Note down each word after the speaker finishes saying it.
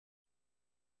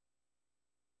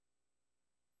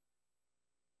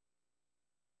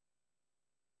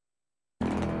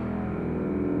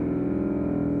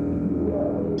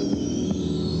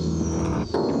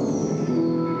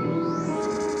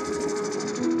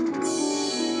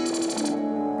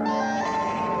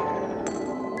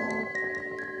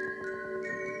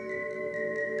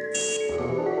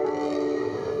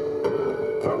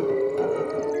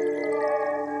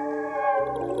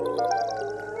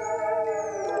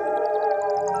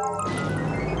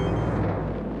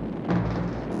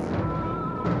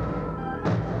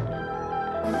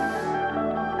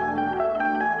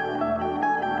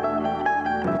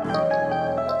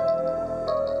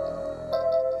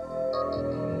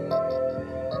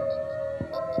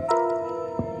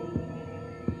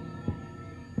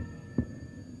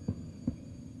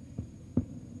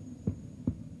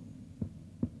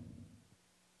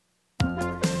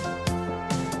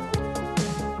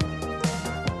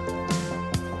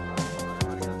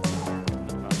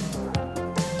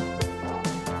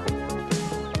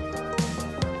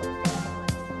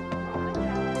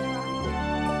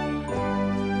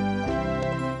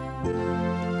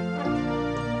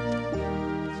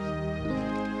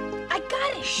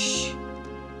Shh.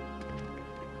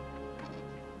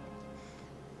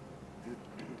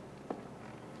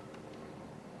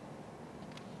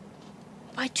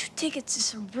 Buy 2 tickets to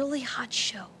some really hot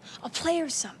show. I'll play her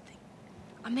something.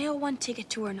 I'll mail 1 ticket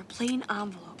to her in a plain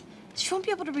envelope. She won't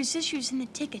be able to resist using the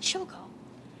ticket. She'll go.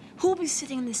 Who'll be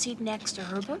sitting in the seat next to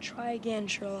her? But try again,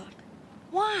 Sherlock.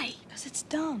 Why? Because it's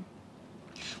dumb.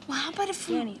 Well, how about if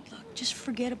we... Danny, look, just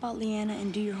forget about Leanna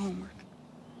and do your homework.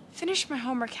 Finished my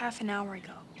homework half an hour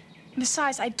ago.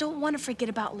 Besides, I don't want to forget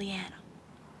about Leanna.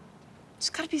 There's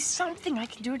got to be something I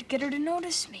can do to get her to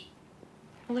notice me.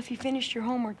 Well, if you finished your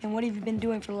homework, then what have you been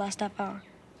doing for the last half hour?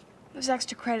 Those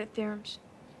extra credit theorems.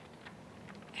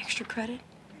 Extra credit?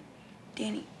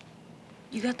 Danny,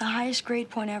 you got the highest grade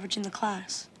point average in the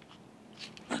class.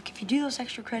 Look, if you do those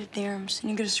extra credit theorems, then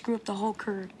you're gonna screw up the whole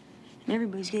curve, and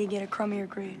everybody's gonna get a crummier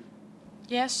grade.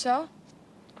 Yes, so?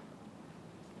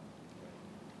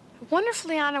 I wonder if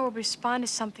Leanna will respond to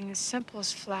something as simple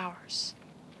as flowers.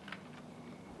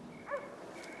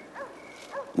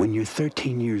 When you're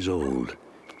 13 years old,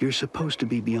 you're supposed to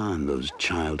be beyond those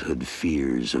childhood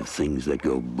fears of things that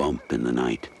go bump in the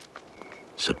night.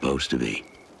 Supposed to be.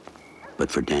 But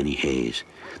for Danny Hayes,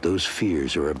 those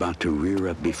fears are about to rear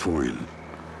up before him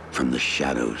from the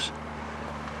shadows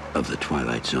of the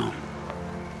Twilight Zone.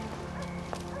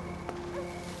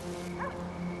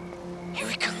 Here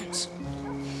he comes.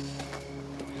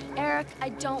 Eric, I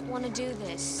don't want to do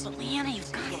this. But Leanna,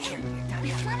 you've got to. Be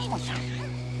funny with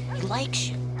him. He likes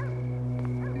you.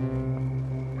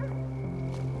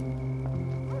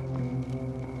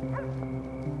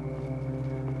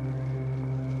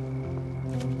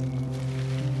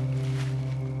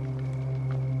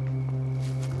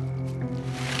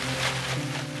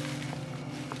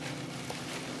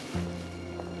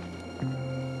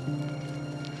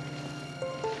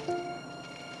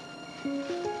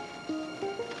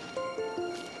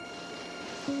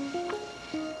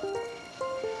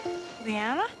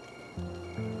 Leanna?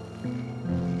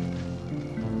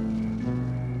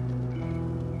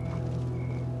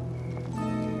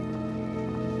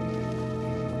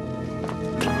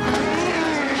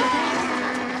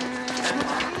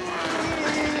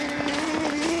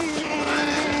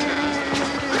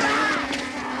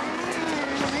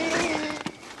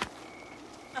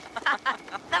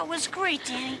 That was great,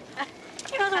 Danny.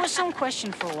 You know, there was some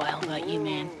question for a while about you,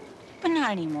 man. But not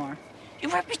anymore.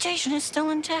 Your reputation is still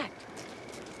intact.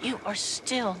 You are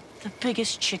still the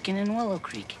biggest chicken in Willow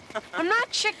Creek. I'm not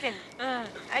chicken.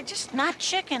 I just... Not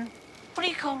chicken? What do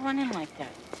you call running like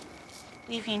that?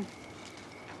 Leaving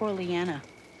poor Leanna.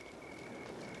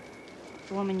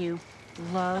 The woman you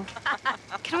love.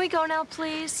 Can we go now,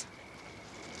 please?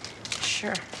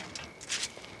 Sure.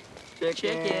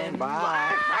 Chicken.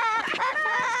 Bye.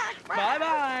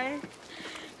 Bye-bye.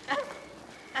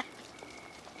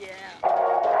 Yeah.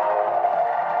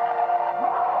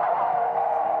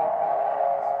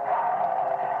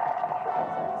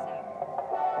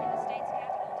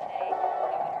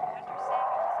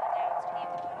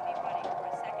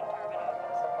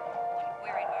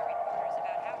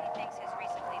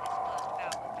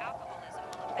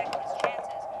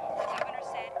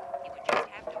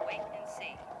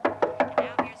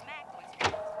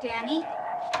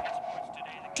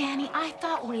 Danny, I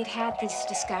thought we'd had this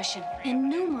discussion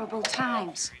innumerable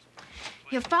times.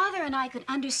 Your father and I could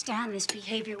understand this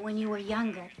behavior when you were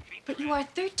younger, but you are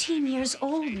 13 years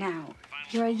old now.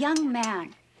 You're a young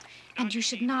man, and you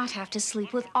should not have to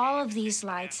sleep with all of these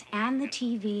lights and the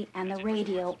TV and the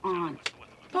radio on.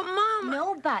 But, Mom...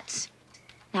 No buts.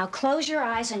 Now close your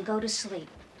eyes and go to sleep.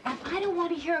 And I don't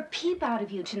want to hear a peep out of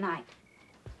you tonight.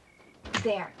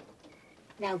 There.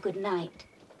 Now, good night.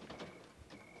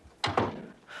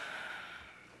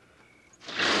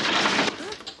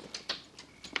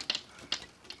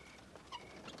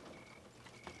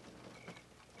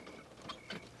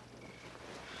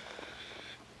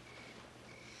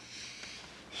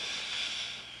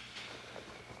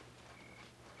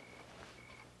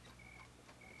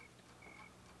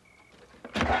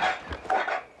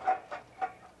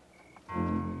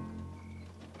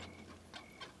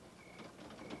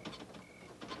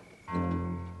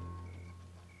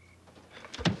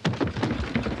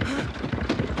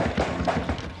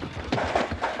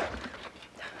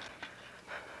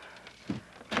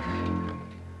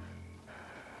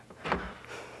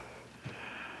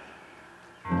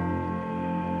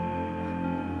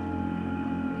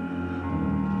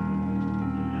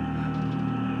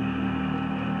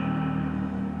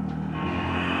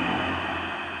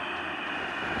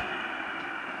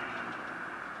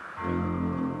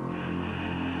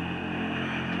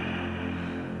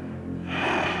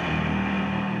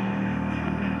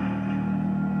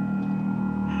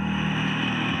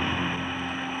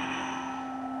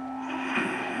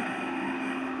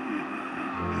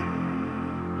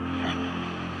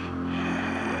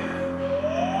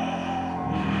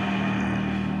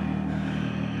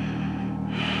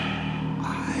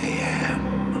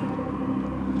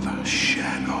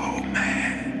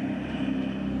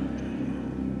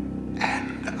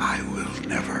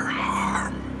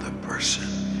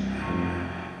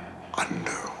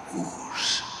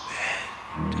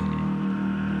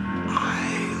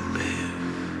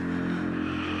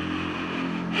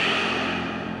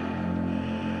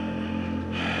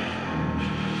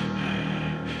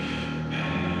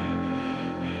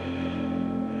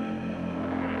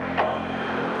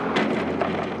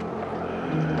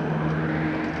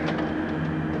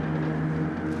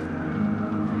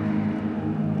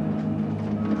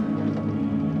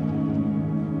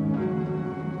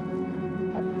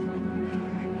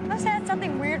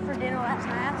 something weird for dinner last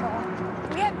night, that's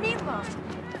all. We had meatloaf,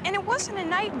 and it wasn't a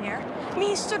nightmare. I mean,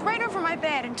 he stood right over my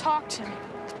bed and talked to me.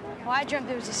 Well, I dreamt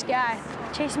there was this guy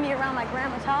chasing me around my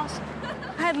grandma's house.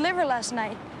 I had liver last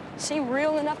night. It seemed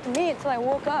real enough to me until I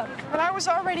woke up. But I was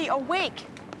already awake.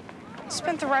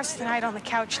 Spent the rest of the night on the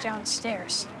couch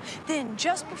downstairs. Then,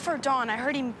 just before dawn, I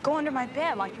heard him go under my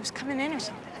bed like he was coming in or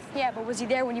something. Yeah, but was he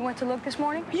there when you went to look this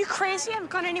morning? Are you crazy? I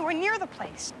haven't gone anywhere near the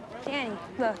place. Danny,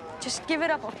 look, just give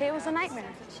it up, okay? It was a nightmare.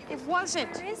 It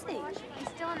wasn't. Where is he? He's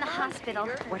still in the hospital.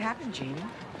 What happened, Janie?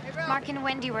 Mark and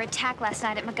Wendy were attacked last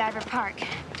night at MacGyver Park.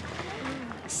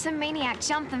 Some maniac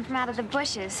jumped them from out of the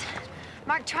bushes.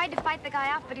 Mark tried to fight the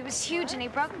guy off, but he was huge and he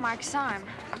broke Mark's arm.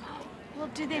 Well,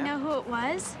 do they know who it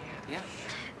was? Yeah.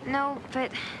 No,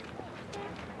 but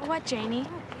What, Janie?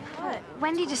 what?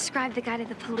 Wendy described the guy to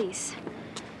the police.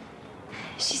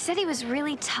 She said he was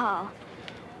really tall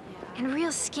and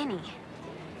real skinny.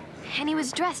 And he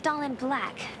was dressed all in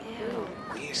black. Ew.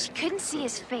 She couldn't see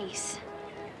his face.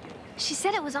 She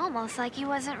said it was almost like he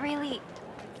wasn't really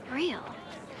real.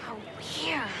 How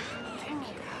weird.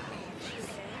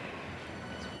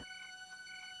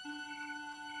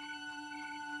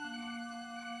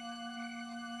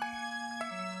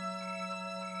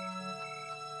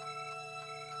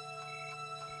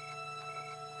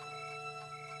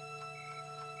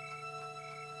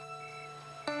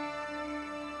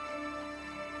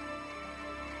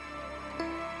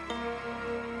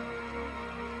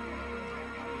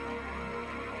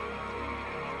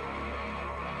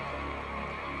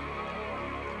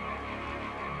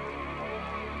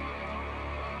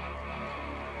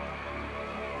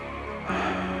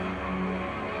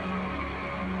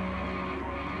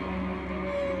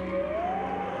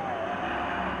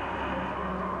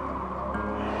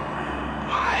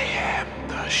 I am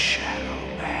the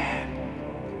Shadow Man,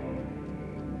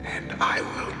 and I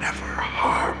will never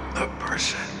harm the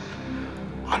person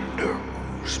under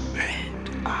whose bed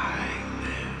I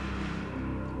live.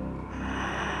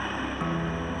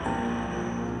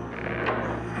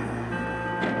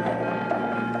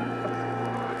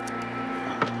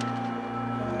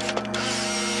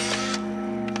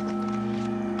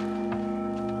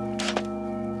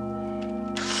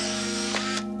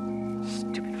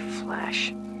 Stupid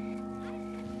Flash.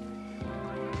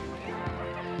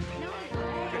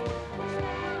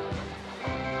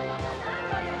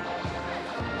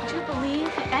 Would you believe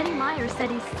Eddie Myers said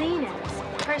he's seen it?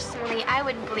 Personally, I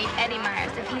wouldn't believe Eddie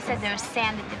Myers if he said there was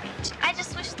sand at the beach. I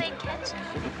just wish they'd catch him.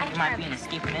 He might be an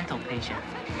escaped mental patient.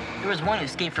 There was one who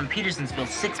escaped from Petersonsville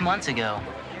 6 months ago.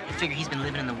 I figure he's been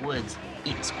living in the woods,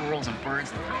 eating squirrels and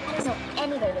birds. I don't know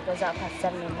anybody that goes out past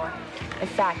 7 anymore. In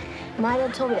fact, my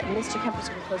dad told me that Mr. Kemper's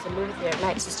gonna close the movie theater at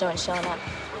night since no one's showing up.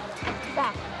 In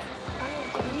fact,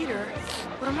 Peter,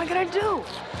 what am I gonna do?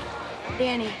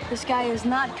 Danny, this guy is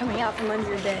not coming out from under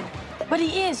your bed. But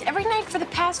he is, every night for the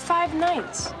past 5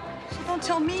 nights. So don't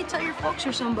tell me, tell your folks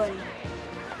or somebody.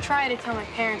 I tried to tell my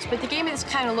parents, but they gave me this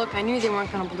kind of look, and I knew they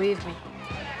weren't gonna believe me.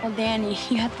 Well, Danny,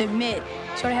 you have to admit,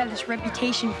 you sort of have this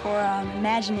reputation for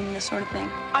imagining this sort of thing.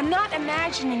 I'm not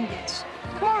imagining this.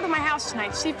 Come over to my house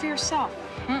tonight, see for yourself.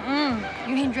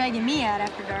 You ain't dragging me out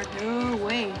after dark. No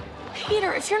way.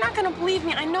 Peter, if you're not gonna believe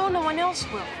me, I know no one else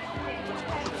will.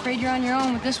 Afraid you're on your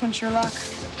own with this one, Sherlock.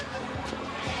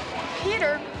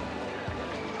 Peter.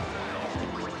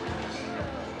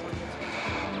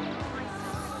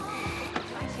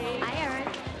 Hi,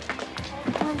 Eric.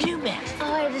 Where have you been?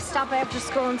 Oh, I had to stop after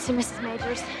school and see Mrs.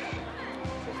 Majors.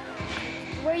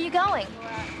 Where are you going?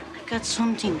 I've got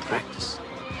swim team practice.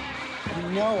 You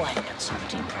know I've got swim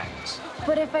team practice.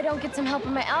 But if I don't get some help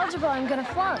in my algebra, I'm gonna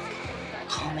flunk.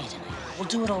 Call me tonight. We'll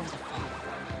do it over the phone.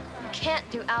 You can't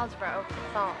do algebra over the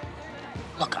phone.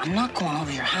 Look, I'm not going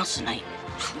over your house tonight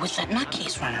with that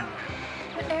nutcase running around.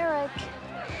 But Eric,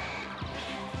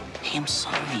 Hey, I'm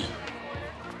sorry.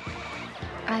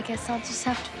 I guess I'll just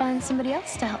have to find somebody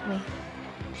else to help me.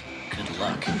 Good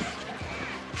luck.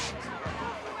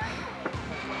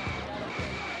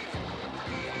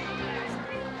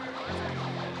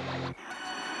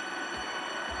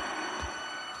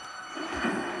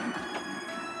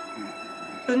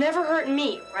 You'll never hurt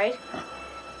me, right? You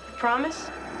promise?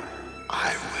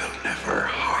 I will never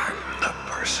harm the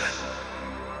person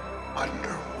under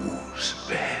whose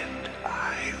bed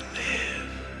I live.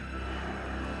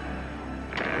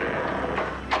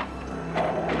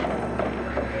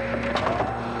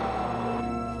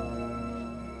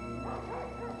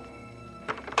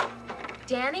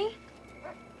 Danny?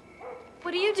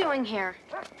 What are you doing here?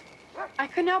 I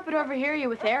couldn't help but overhear you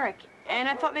with Eric, and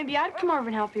I thought maybe I'd come over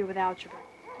and help you with algebra.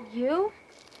 You?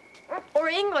 Or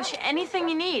English, anything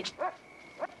you need.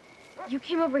 You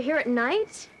came over here at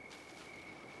night?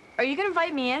 Are you gonna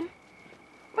invite me in?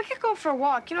 We could go for a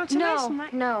walk. You know, it's a nice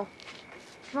night. No.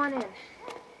 Come on in.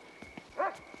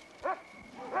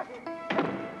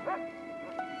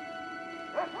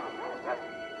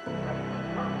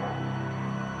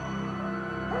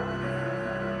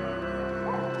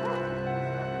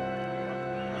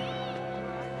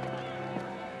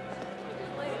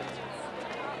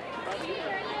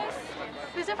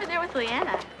 Who's over there with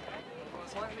Leanna?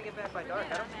 As long as we get back by dark,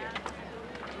 I don't care.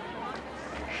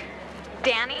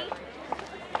 Danny?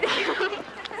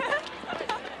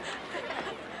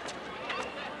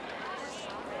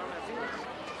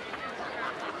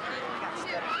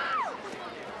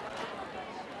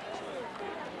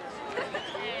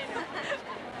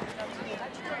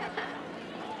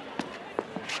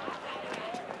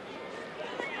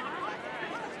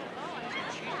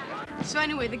 So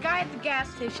anyway, the guy at the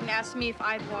gas station asked me if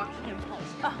I'd walk him home.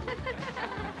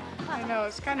 I know,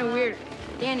 it's kind of weird.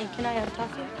 Danny, can I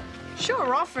talk to you? Sure,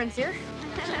 we're all friends here.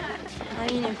 I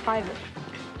mean in private.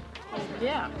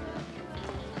 Yeah.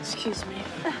 Excuse me.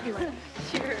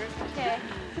 Sure. Okay.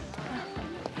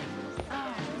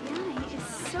 Oh, yeah, he's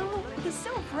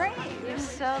so brave. You're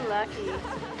so lucky.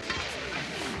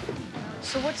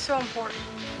 So what's so important?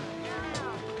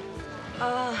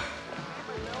 The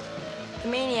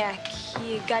maniac,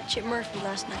 he got Chip Murphy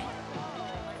last night.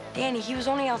 Danny, he was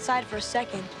only outside for a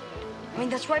second. I mean,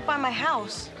 that's right by my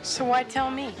house. So why tell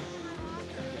me?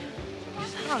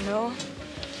 I don't know.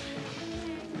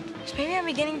 'Cause maybe I'm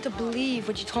beginning to believe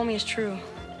what you told me is true.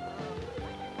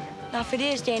 Now, if it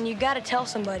is, Dan, you gotta tell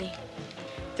somebody.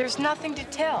 There's nothing to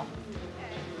tell.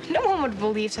 No one would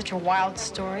believe such a wild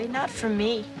story. Not from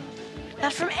me.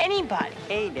 Not from anybody.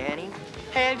 Hey, Danny.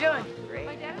 How you doing? Great.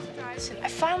 Listen, I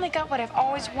finally got what I've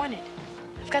always wanted.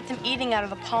 I've got them eating out of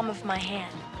the palm of my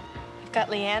hand. I've got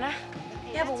Leanna.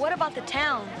 Yeah, but what about the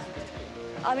town?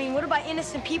 I mean, what about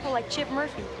innocent people like Chip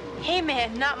Murphy? Hey,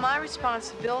 man, not my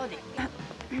responsibility.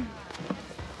 If you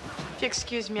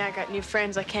excuse me, I got new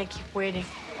friends. I can't keep waiting.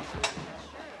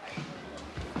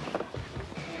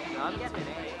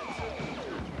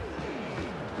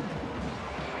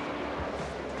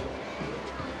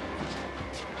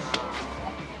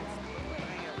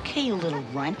 Okay, you little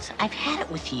runt. I've had it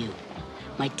with you.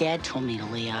 My dad told me to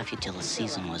lay off you till the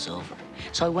season was over,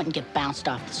 so I wouldn't get bounced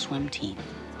off the swim team.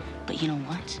 But you know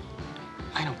what?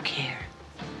 I don't care.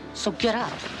 So get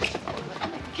up.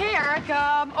 Okay, Eric,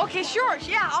 okay, sure,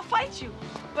 yeah, I'll fight you.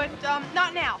 But,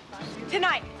 not now.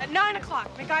 Tonight, at 9 o'clock,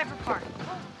 MacIver Park.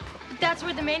 That's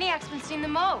where the maniac's been seen the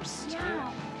most.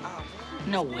 Yeah.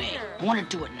 No way. I want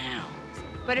to do it now.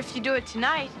 But if you do it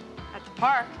tonight, at the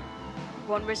park, you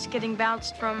won't risk getting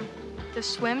bounced from the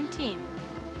swim team.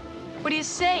 What do you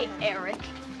say, Eric?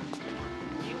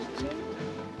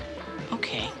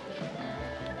 Okay.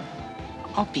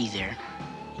 I'll be there.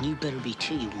 And you better be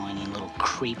too, you whiny little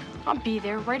creep. I'll be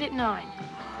there right at 9.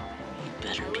 You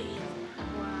better be.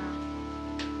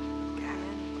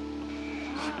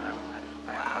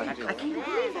 I can't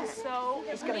believe it. So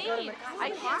He's gonna go to the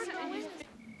I can't.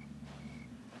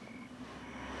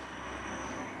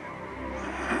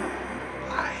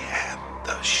 I am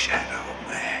the Shadow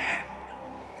Man,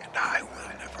 and I will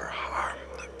never harm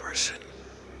the person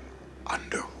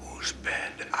under whose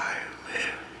bed I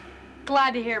live.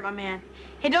 Glad to hear it, my man.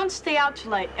 Hey, don't stay out too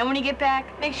late. And when you get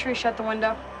back, make sure you shut the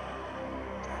window.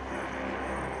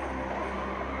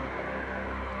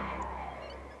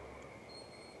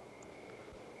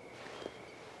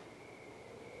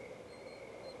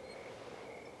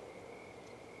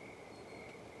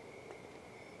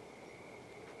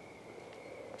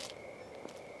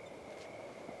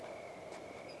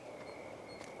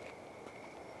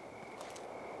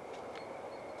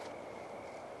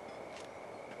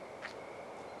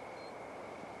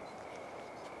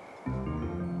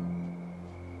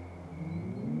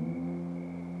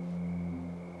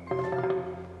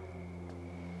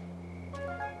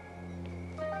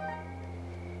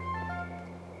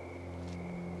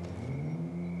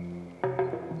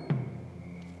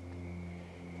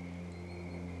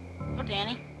 Oh,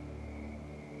 Danny.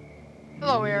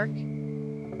 Hello, Eric.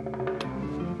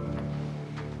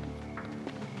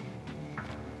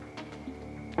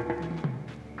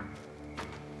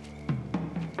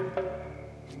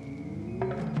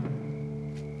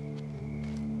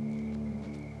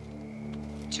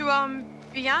 To,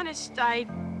 be honest, I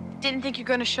didn't think you're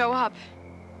gonna show up.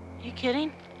 You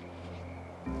kidding?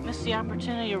 Missed the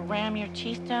opportunity to ram your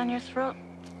teeth down your throat?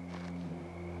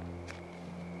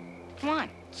 Come on,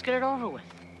 let's get it over with.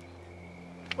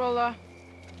 Well,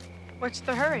 what's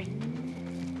the hurry?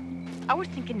 I would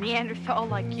think a Neanderthal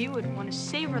like you would want to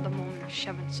savor the moment of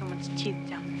shoving someone's teeth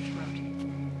down their throat.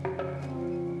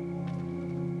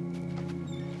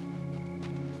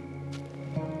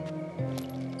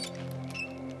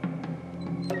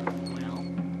 Well,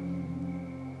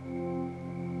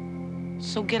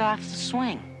 so get off the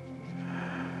swing.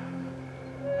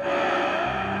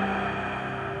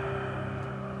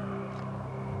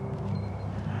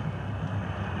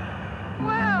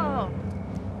 Well,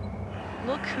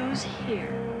 look who's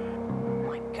here. Oh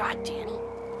my God, Danny.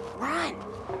 Run!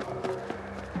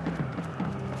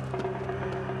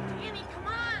 Danny, come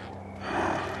on!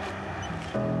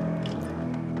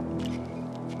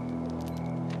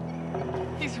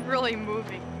 He's really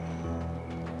moving.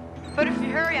 But if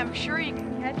you hurry, I'm sure you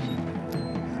can catch him.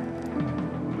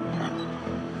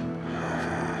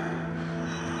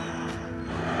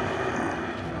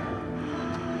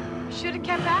 Should have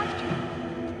kept after him.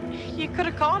 You could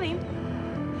have caught him.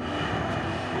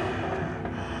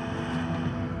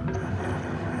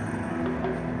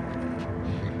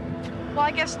 Well,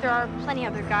 I guess there are plenty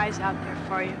other guys out there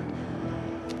for you.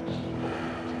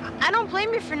 I don't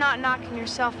blame you for not knocking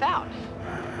yourself out.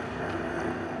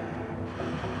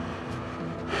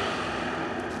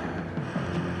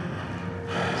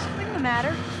 Something the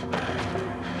matter?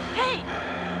 Hey,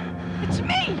 it's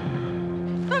me!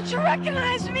 Don't you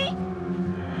recognize me?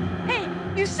 Hey,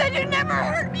 you said you'd never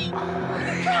hurt me! You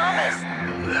promised!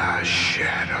 The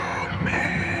Shadow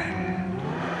Man.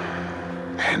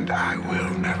 And I will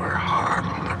never harm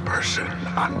the person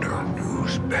under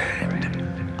whose bed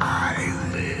I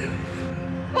live.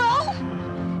 Well?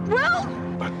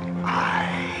 But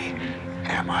I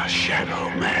am a Shadow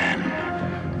Man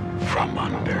from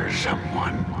under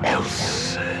someone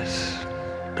else's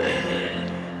bed.